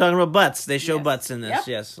 again, we're talking about butts. They show Yes. butts in this. Yep.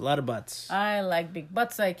 Yes, a lot of butts. I like big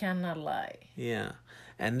butts. I cannot lie. Yeah.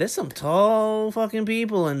 And there's some tall fucking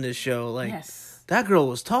people in this show. Like, Yes. that girl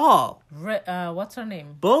was tall. What's her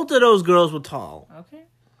name? Both of those girls were tall. Okay.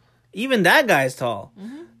 Even that guy's tall.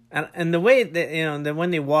 And the way that, you know, that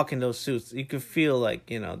when they walk in those suits, you could feel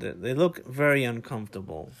like, you know, they look very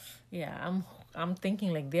uncomfortable. Yeah, I'm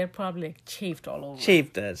thinking like they're probably like chafed all over.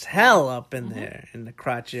 Chafed as hell up in there, in the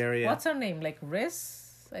crotch area. What's her name? Like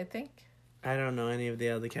Riz, I think. I don't know any of the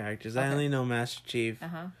other characters. I Okay. only know Master Chief.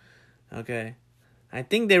 Uh-huh. Okay. I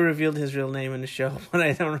think they revealed his real name in the show, but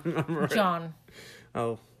I don't remember it. John.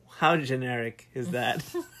 Oh, how generic is that?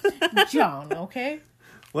 John, okay?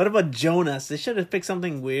 What about Jonas? They should have picked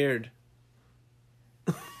something weird.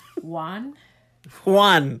 Juan.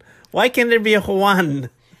 Juan. Why can't there be a Juan?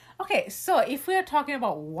 Okay, so if we're talking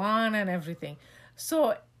about Juan and everything,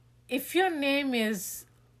 so if your name is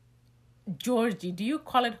Georgie, do you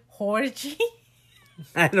call it Horgie?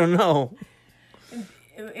 I don't know.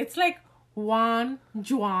 It's like Juan.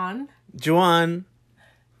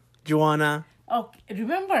 Joanna. Oh,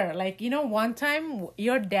 remember, like, one time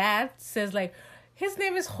your dad says, like, his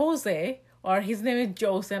name is Jose or his name is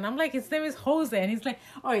Jose. And I'm like, his name is Jose. And he's like,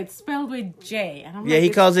 oh, it's spelled with J. And I'm Yeah, like, he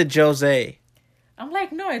calls it Jose. I'm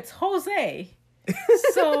like, no, it's Jose.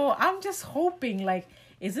 So I'm just hoping, like,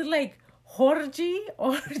 is it like Jorge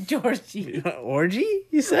or Georgie? Orgy,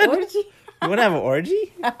 you said? Orgy? You want to have an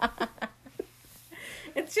orgy?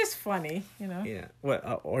 It's just funny, Yeah.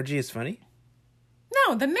 What, orgy is funny?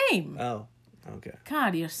 No, the name. Oh, okay.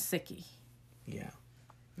 God, you're sicky. Yeah.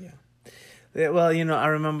 Well, I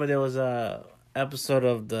remember there was a episode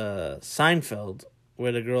of the Seinfeld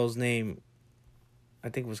where the girl's name, I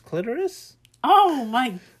think, was Clitoris? Oh,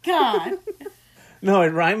 my God. No, it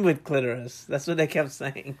rhymed with clitoris. That's what they kept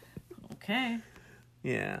saying. Okay.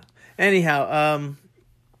 Yeah. Anyhow,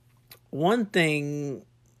 one thing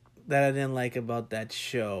that I didn't like about that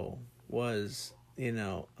show was,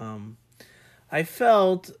 I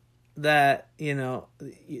felt that,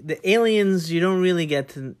 the aliens, you don't really get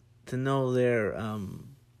to know their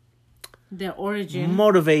origin.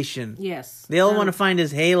 motivation. Yes. They all want to find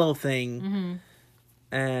this Halo thing,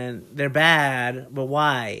 and they're bad, but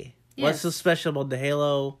why? Yes. What's so special about the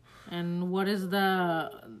Halo? And what is they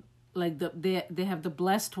have the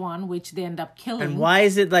blessed one, which they end up killing. And why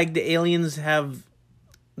is it like the aliens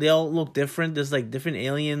they all look different? There's like different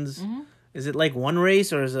aliens. Mm-hmm. Is it like one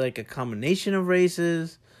race or is it like a combination of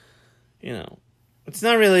races? It's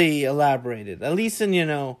not really elaborated. At least in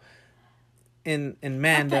Mando.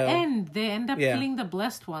 At the end, they end up killing the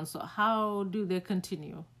blessed one. So how do they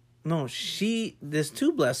continue? No, there's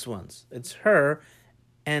two blessed ones. It's her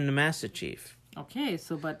and the Master Chief. Okay,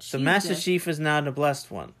 but the Master Chief is now the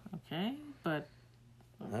blessed one. Okay, but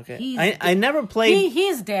okay, I never played.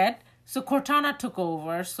 He's dead. So Cortana took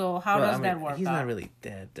over. So how does that work? He's not really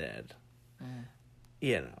dead.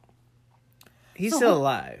 He's still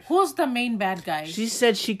alive. Who's the main bad guy? She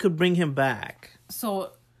said she could bring him back.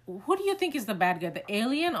 So who do you think is the bad guy? The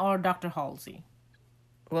alien or Dr. Halsey?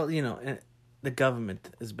 Well, the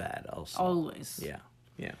government is bad also. Always. Yeah.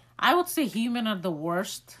 I would say human are the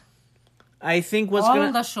worst. I think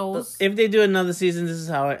the shows. If they do another season, this is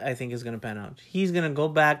how I think it's gonna pan out. He's gonna go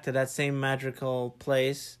back to that same magical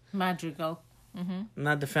place. Magical. Mm-hmm.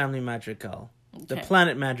 Not the family Madrigal. Okay. The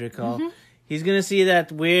planet Madrigal. Mm-hmm. He's gonna see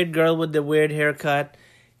that weird girl with the weird haircut.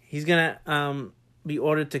 He's gonna be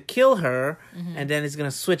ordered to kill her, and then he's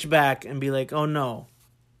gonna switch back and be like, "Oh no,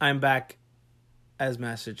 I'm back as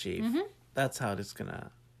Master Chief." Mm-hmm. That's how it's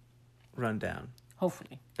gonna run down.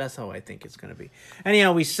 Hopefully. That's how I think it's going to be.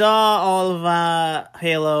 Anyhow, we saw all of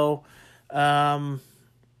Halo. And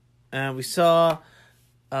we saw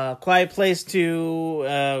Quiet Place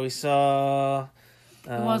 2. We saw...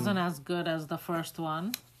 it wasn't as good as the first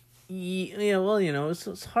one. Yeah, well,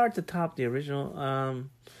 it's hard to top the original.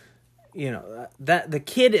 That the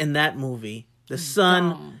kid in that movie, the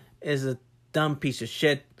son, is a dumb piece of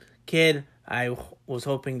shit kid. I was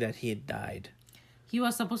hoping that he had died. He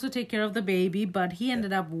was supposed to take care of the baby, but he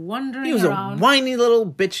ended up wandering around. He was a whiny little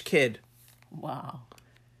bitch kid. Wow.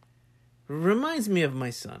 Reminds me of my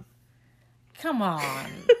son. Come on.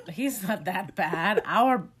 He's not that bad.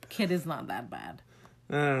 Our kid is not that bad.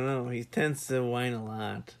 I don't know. He tends to whine a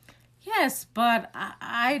lot. Yes, but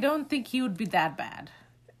I don't think he would be that bad.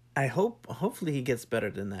 Hopefully he gets better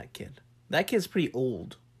than that kid. That kid's pretty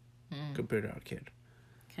old compared to our kid.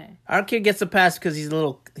 Okay. Our kid gets a pass because he's a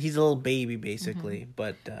little baby basically,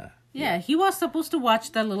 but yeah, he was supposed to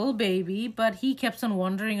watch the little baby, but he kept on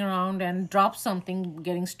wandering around and drops something,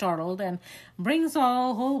 getting startled, and brings a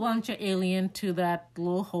whole bunch of alien to that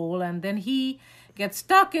little hole, and then he gets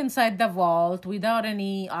stuck inside the vault without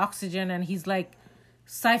any oxygen, and he's like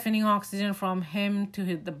siphoning oxygen from him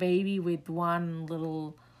to the baby with one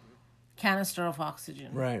little canister of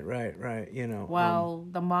oxygen. Right. While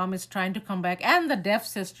the mom is trying to come back, and the deaf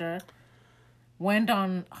sister went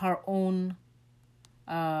on her own,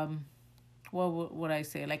 what would I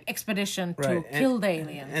say, like expedition to kill the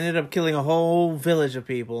aliens. Ended up killing a whole village of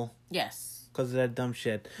people. Yes. Because of that dumb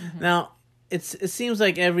shit. Mm-hmm. Now, it seems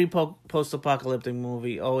like every post-apocalyptic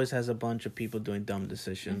movie always has a bunch of people doing dumb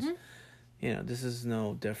decisions. Mm-hmm. This is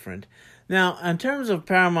no different. Now, in terms of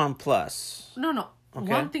Paramount Plus... No. Okay.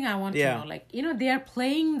 One thing I want to know, like, they are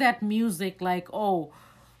playing that music like,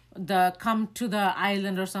 the come to the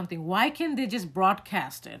island or something. Why can't they just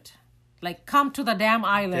broadcast it? Like, come to the damn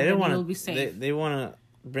island and you'll be safe. They want to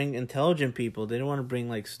bring intelligent people. They don't want to bring,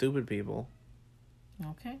 like, stupid people.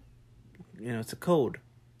 Okay. It's a code.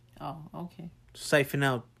 Oh, okay. Siphon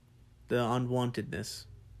out the unwantedness.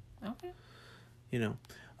 Okay.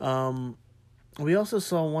 We also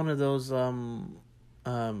saw one of those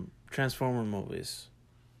Transformer movies.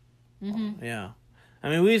 Mm-hmm. Yeah. I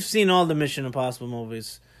mean, we've seen all the Mission Impossible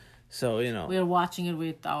movies. So, We're watching it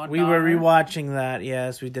with our we daughter. were rewatching that.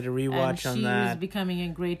 Yes, we did a rewatch on that. She's becoming a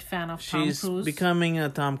great fan of Tom Cruise. She's becoming a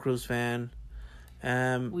Tom Cruise fan.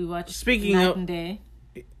 We watched speaking Night of, and Day.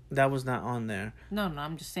 That was not on there. No,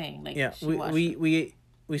 I'm just saying. Like, Yeah, she watched it.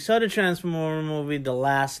 we saw the Transformer movie the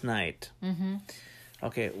last night. Mm-hmm.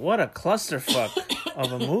 Okay, what a clusterfuck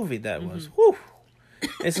of a movie that was. Whew.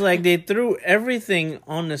 It's like they threw everything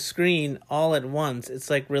on the screen all at once. It's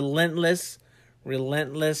like relentless.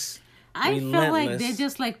 I felt like they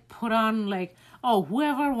just like put on like, oh,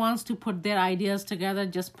 whoever wants to put their ideas together,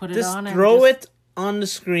 just put it on. Just throw it on the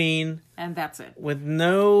screen. And that's it. With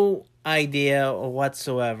no idea or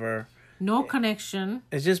whatsoever. No connection.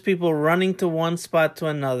 It's just people running to one spot to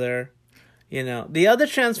another. The other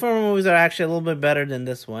Transformer movies are actually a little bit better than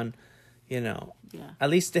this one. Yeah. At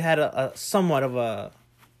least they had a somewhat of a...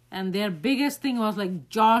 And their biggest thing was like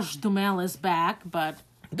Josh Duhamel is back, but...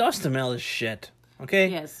 Josh Duhamel is shit. Okay?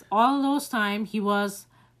 Yes. All those time he was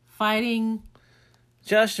fighting...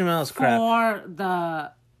 Josh Duhamel is crap. For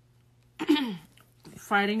the...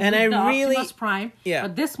 fighting and with I the really, Optimus Prime. Yeah.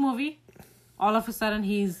 But this movie, all of a sudden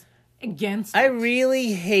he's against I it.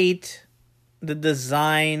 really hate the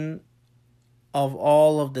design of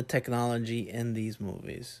all of the technology in these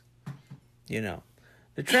movies.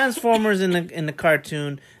 The Transformers in the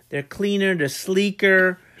cartoon, they're cleaner, they're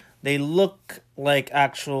sleeker, they look like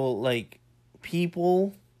actual like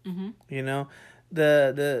people. Mm-hmm.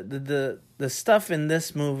 The stuff in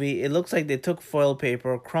this movie, it looks like they took foil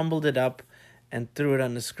paper, crumbled it up, and threw it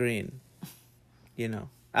on the screen.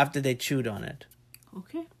 After they chewed on it.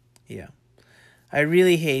 Okay. Yeah. I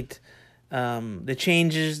really hate the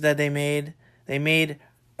changes that they made. They made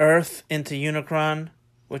Earth into Unicron,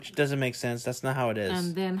 which doesn't make sense. That's not how it is.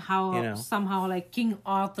 And then how somehow like King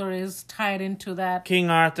Arthur is tied into that. King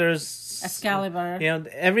Arthur's Excalibur.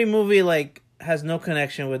 Every movie like has no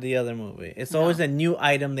connection with the other movie. It's always a new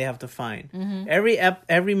item they have to find. Mm-hmm.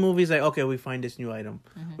 Every movie's like, okay, we find this new item.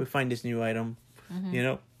 Mm-hmm. We find this new item.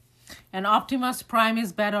 Mm-hmm. And Optimus Prime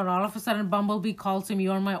is better, and all of a sudden Bumblebee calls him,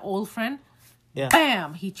 "You're my old friend." Yeah.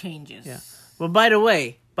 Bam! He changes. Yeah. Well, by the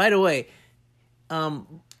way,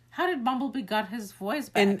 how did Bumblebee got his voice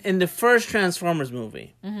back? In the first Transformers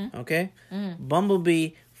movie, okay? Mm-hmm.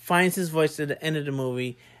 Bumblebee finds his voice at the end of the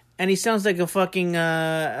movie, and he sounds like a fucking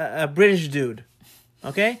a British dude,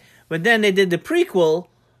 okay? But then they did the prequel,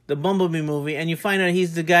 the Bumblebee movie, and you find out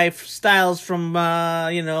he's the guy Styles from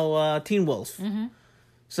Teen Wolf. Mm-hmm.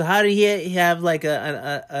 So how did he have like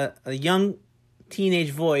a young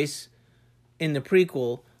teenage voice in the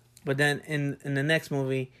prequel, but then in the next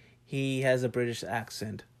movie he has a British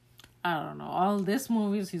accent? I don't know. All these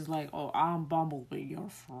movies, he's like, "Oh, I'm Bumblebee, your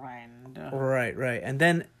friend." Right. And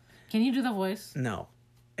then... Can you do the voice? No.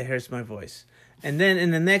 It hurts my voice. And then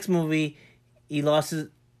in the next movie, he lost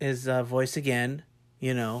his voice again,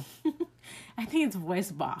 I think it's voice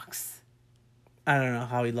box. I don't know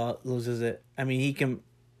how he loses it. I mean, he can...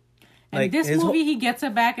 And this movie, he gets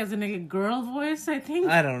it back as in a girl voice, I think.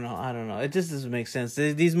 I don't know. It just doesn't make sense.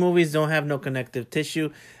 These movies don't have no connective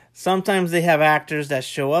tissue. Sometimes they have actors that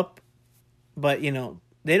show up, but,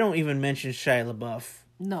 they don't even mention Shia LaBeouf.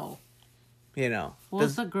 No.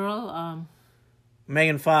 What's the girl?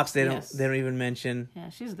 Megan Fox, they don't even mention. Yeah,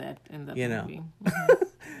 she's dead in the movie.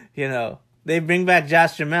 Mm-hmm. They bring back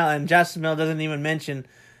Josh Duhamel, and Josh Duhamel doesn't even mention,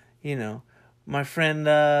 my friend,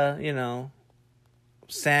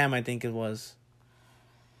 Sam, I think it was.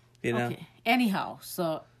 Okay. Anyhow,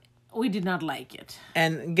 so we did not like it.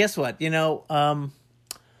 And guess what?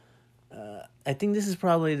 I think this is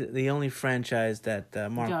probably the only franchise that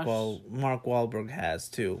Mark Wahlberg has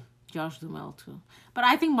too. Josh Duhamel too. But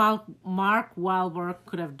I think Mark Wahlberg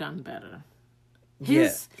could have done better.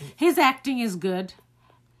 His acting is good.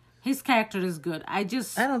 His character is good. I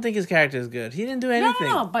don't think his character is good. He didn't do anything.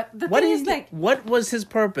 No, but the thing is like... What was his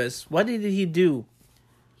purpose? What did he do?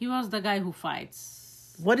 He was the guy who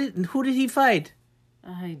fights. Who did he fight?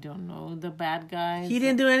 I don't know. The bad guy. He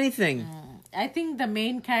didn't do anything. I think the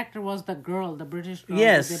main character was the girl, the British girl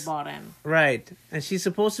that they brought in. Right. And she's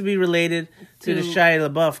supposed to be related to the Shia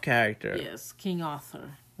LaBeouf character. Yes, King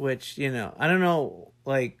Arthur. Which, I don't know,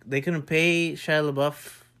 like, they couldn't pay Shia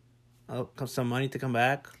LaBeouf some money to come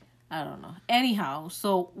back? I don't know. Anyhow,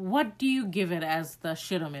 so what do you give it as the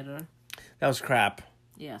shit-o-meter? That was crap.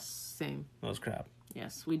 Yes, same. That was crap.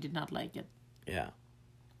 Yes, we did not like it. Yeah.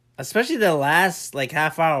 Especially the last,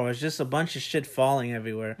 half hour. It was just a bunch of shit falling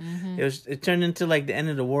everywhere. Mm-hmm. It turned into, the end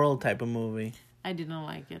of the world type of movie. I did not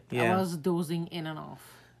like it. Yeah. I was dozing in and off.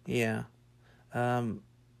 Yeah.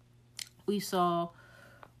 We saw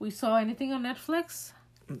anything on Netflix?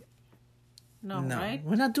 No, right?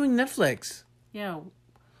 We're not doing Netflix. Yeah.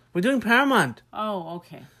 We're doing Paramount. Oh,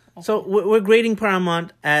 okay. So we're grading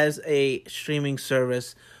Paramount as a streaming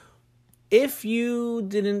service. If you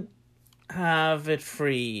didn't have it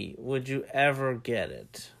free, would you ever get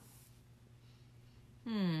it?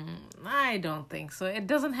 I don't think so. It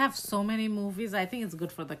doesn't have so many movies. I think it's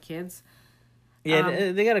good for the kids.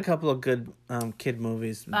 Yeah, they got a couple of good kid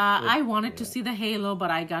movies. I wanted to see the Halo,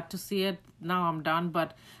 but I got to see it. Now I'm done.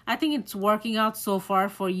 But I think it's working out so far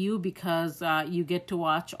for you because you get to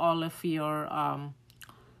watch all of your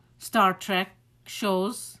Star Trek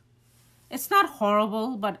shows. It's not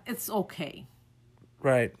horrible, but it's okay.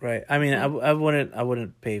 Right. I mean, I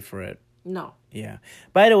wouldn't pay for it. No. Yeah.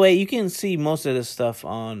 By the way, you can see most of this stuff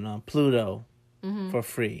on Pluto for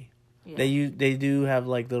free. Yeah. They do have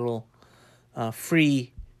like little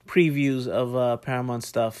free previews of Paramount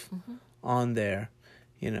stuff on there.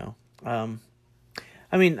 You know. I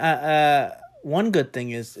mean, one good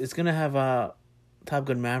thing is it's gonna have Top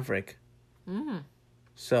Gun Maverick.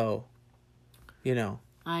 So, you know.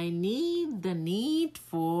 I need the Need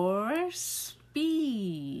for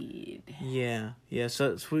Speed. Yeah.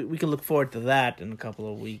 So we can look forward to that in a couple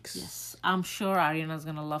of weeks. Yes, I'm sure Ariana's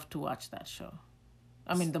gonna love to watch that show.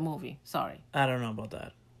 I mean, the movie. Sorry. I don't know about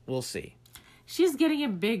that. We'll see. She's getting a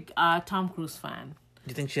big Tom Cruise fan. Do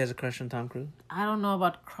you think she has a crush on Tom Cruise? I don't know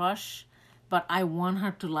about crush, but I want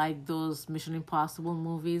her to like those Mission Impossible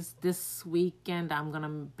movies. This weekend, I'm going to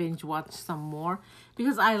binge watch some more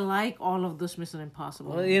because I like all of those Mission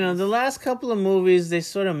Impossible movies. You know, the last couple of movies, they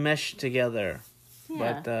sort of meshed together.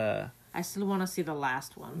 Yeah. But I still want to see the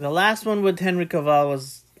last one. The last one with Henry Cavill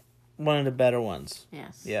was one of the better ones.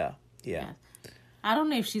 Yes. Yeah. I don't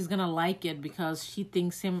know if she's going to like it because she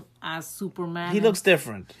thinks him as Superman. He looks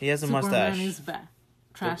different. He has a mustache. Superman is bad.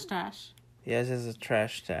 Trash tash. Yes, he has a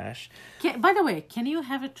trash tash. By the way, can you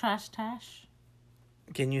have a trash tash?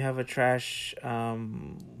 Can you have a trash...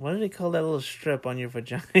 what do they call that little strip on your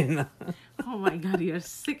vagina? Oh my God, you're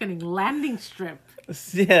sickening. Landing strip.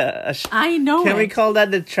 Yeah. I know Can we call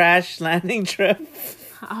that the trash landing strip?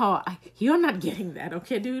 Oh, you're not getting that,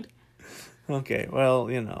 okay, dude? Okay,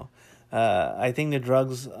 well, you know. I think the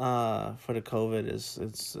drugs for the COVID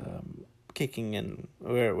it's kicking in.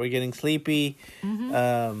 We're getting sleepy.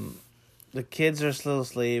 The kids are still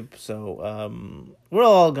asleep, so we're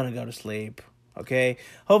all gonna go to sleep. Okay,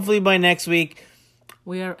 hopefully by next week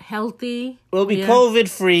we're healthy. We'll be COVID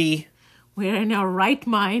free. We're in our right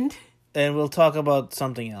mind, and we'll talk about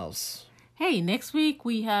something else. Hey, next week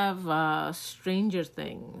we have Stranger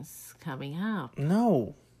Things coming out.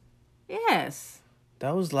 No. Yes.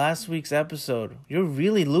 That was last week's episode. You're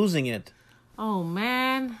really losing it. Oh,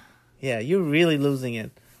 man. Yeah, you're really losing it.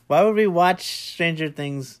 Why would we watch Stranger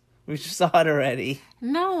Things? We saw it already.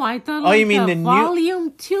 No, I thought you mean the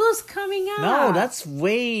Volume 2's coming out. No, that's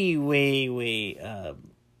way... you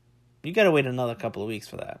gotta wait another couple of weeks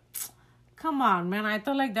for that. Come on, man. I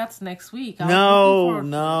thought like that's next week.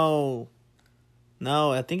 No,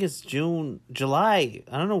 I think it's July.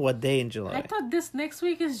 I don't know what day in July. I thought this next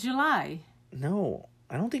week is July. No,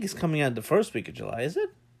 I don't think it's coming out the first week of July, is it?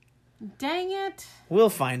 Dang it. We'll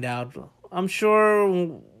find out. I'm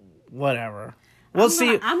sure, whatever. We'll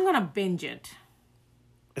see. I'm going to binge it.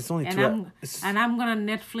 It's only and I'm going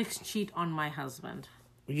to Netflix cheat on my husband.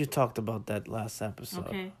 You talked about that last episode.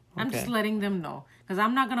 Okay. I'm just letting them know. Because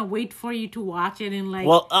I'm not going to wait for you to watch it in like...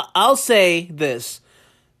 Well, I'll say this.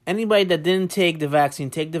 Anybody that didn't take the vaccine,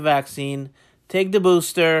 take the vaccine. Take the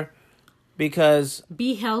booster. Because...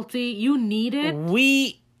 Be healthy. You need it.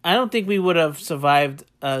 I don't think we would have survived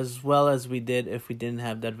as well as we did if we didn't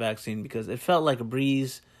have that vaccine. Because it felt like a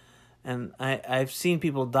breeze. And I've seen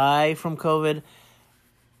people die from COVID.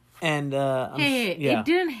 And it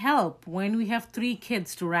didn't help when we have 3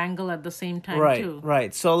 kids to wrangle at the same time too.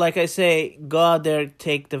 Right. So like I say, go out there,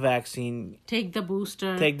 take the vaccine. Take the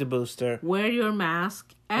booster. Wear your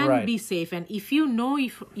mask and be safe. And if you know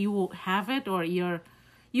if you have it or you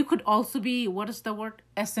could also be, what is the word?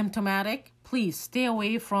 Asymptomatic. Please stay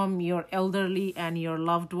away from your elderly and your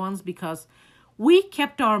loved ones because we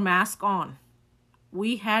kept our mask on.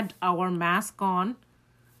 We had our mask on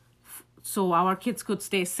so our kids could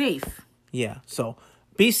stay safe. Yeah, so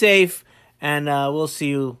be safe, and we'll see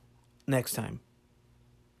you next time.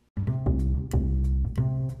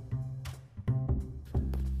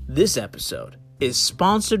 This episode is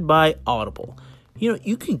sponsored by Audible. You know,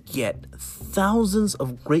 you can get thousands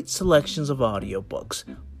of great selections of audiobooks,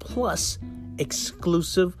 plus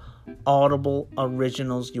exclusive Audible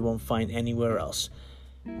originals you won't find anywhere else.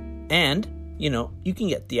 And You can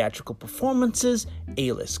get theatrical performances,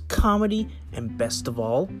 A-list comedy, and best of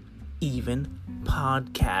all, even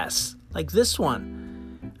podcasts like this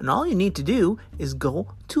one. And all you need to do is go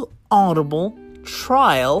to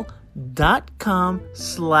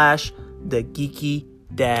audibletrial.com/The Geeky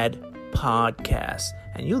Dad Podcast,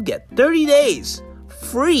 and you'll get 30 days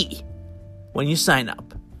free when you sign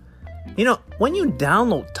up. When you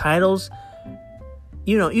download titles,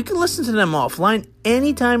 you can listen to them offline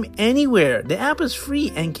anytime, anywhere. The app is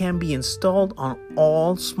free and can be installed on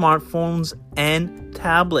all smartphones and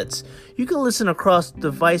tablets. You can listen across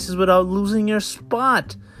devices without losing your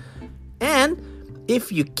spot. And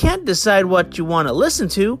if you can't decide what you want to listen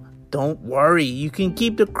to, don't worry. You can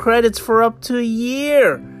keep the credits for up to a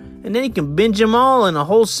year. And then you can binge them all in a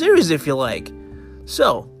whole series if you like.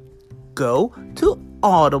 So, go to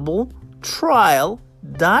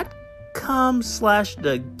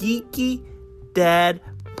audibletrial.com/The Geeky Dad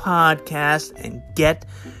Podcast and get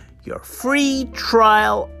your free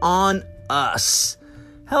trial on us.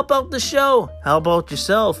 Help out the show, help out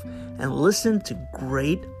yourself, and listen to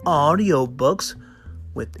great audiobooks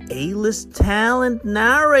with A-list talent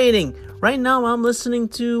narrating. Right now I'm listening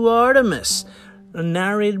to Artemis,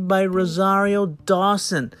 narrated by Rosario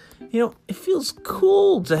Dawson. It feels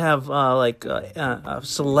cool to have a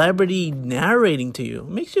celebrity narrating to you. It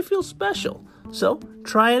makes you feel special. So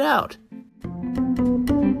try it out.